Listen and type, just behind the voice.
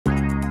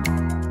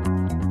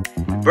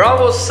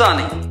Bravo,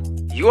 Sunny.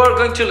 You are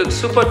going to look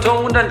super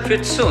toned and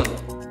fit soon.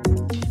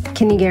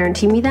 Can you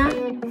guarantee me that?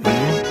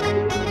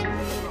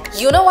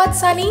 You know what,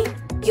 Sunny?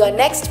 Your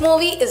next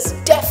movie is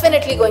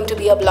definitely going to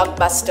be a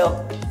blockbuster.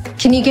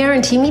 Can you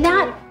guarantee me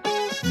that?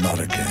 Not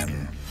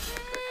again.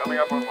 Coming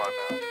up on one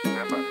now.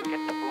 Remember,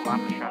 get the boom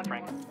on the shot,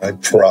 Frank. I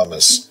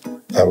promise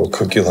I will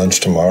cook you lunch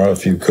tomorrow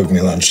if you cook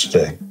me lunch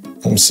today.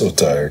 I'm so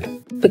tired.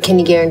 But can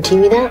you guarantee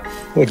me that?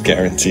 What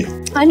guarantee?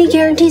 I need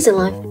guarantees in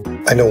life.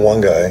 I know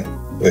one guy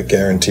that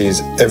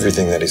guarantees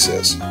everything that he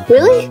says.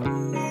 Really?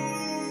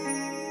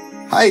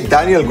 Hi,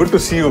 Daniel. Good to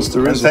see you.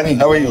 And Sunny,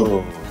 how are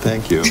you?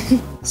 Thank you.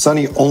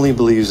 Sunny only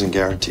believes in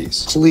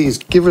guarantees. Please,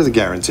 give her the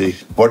guarantee.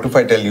 What if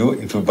I tell you,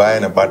 if you buy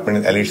an apartment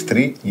in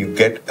LH3, you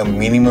get a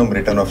minimum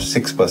return of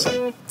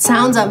 6%?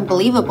 Sounds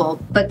unbelievable,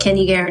 but can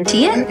you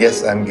guarantee it?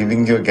 Yes, I'm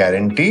giving you a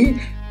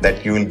guarantee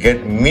that you will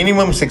get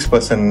minimum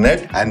 6%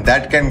 net, and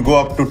that can go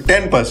up to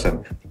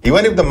 10%.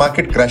 Even if the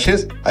market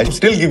crashes, I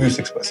still give you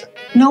 6%.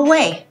 No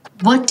way.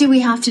 What do we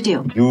have to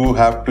do? You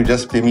have to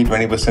just pay me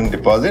 20%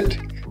 deposit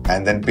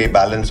and then pay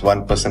balance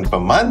 1% per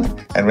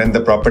month. And when the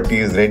property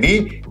is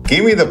ready,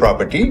 give me the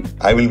property.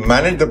 I will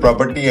manage the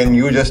property and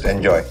you just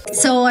enjoy.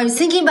 So I was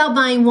thinking about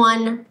buying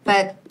one,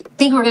 but I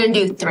think we're going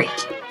to do 3.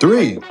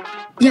 3.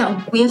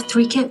 Yeah, we have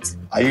 3 kids.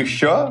 Are you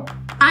sure?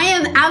 I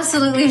am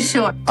absolutely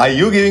sure. Are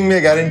you giving me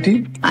a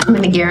guarantee? I'm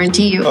going to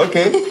guarantee you.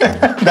 Okay,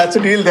 that's a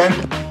deal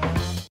then.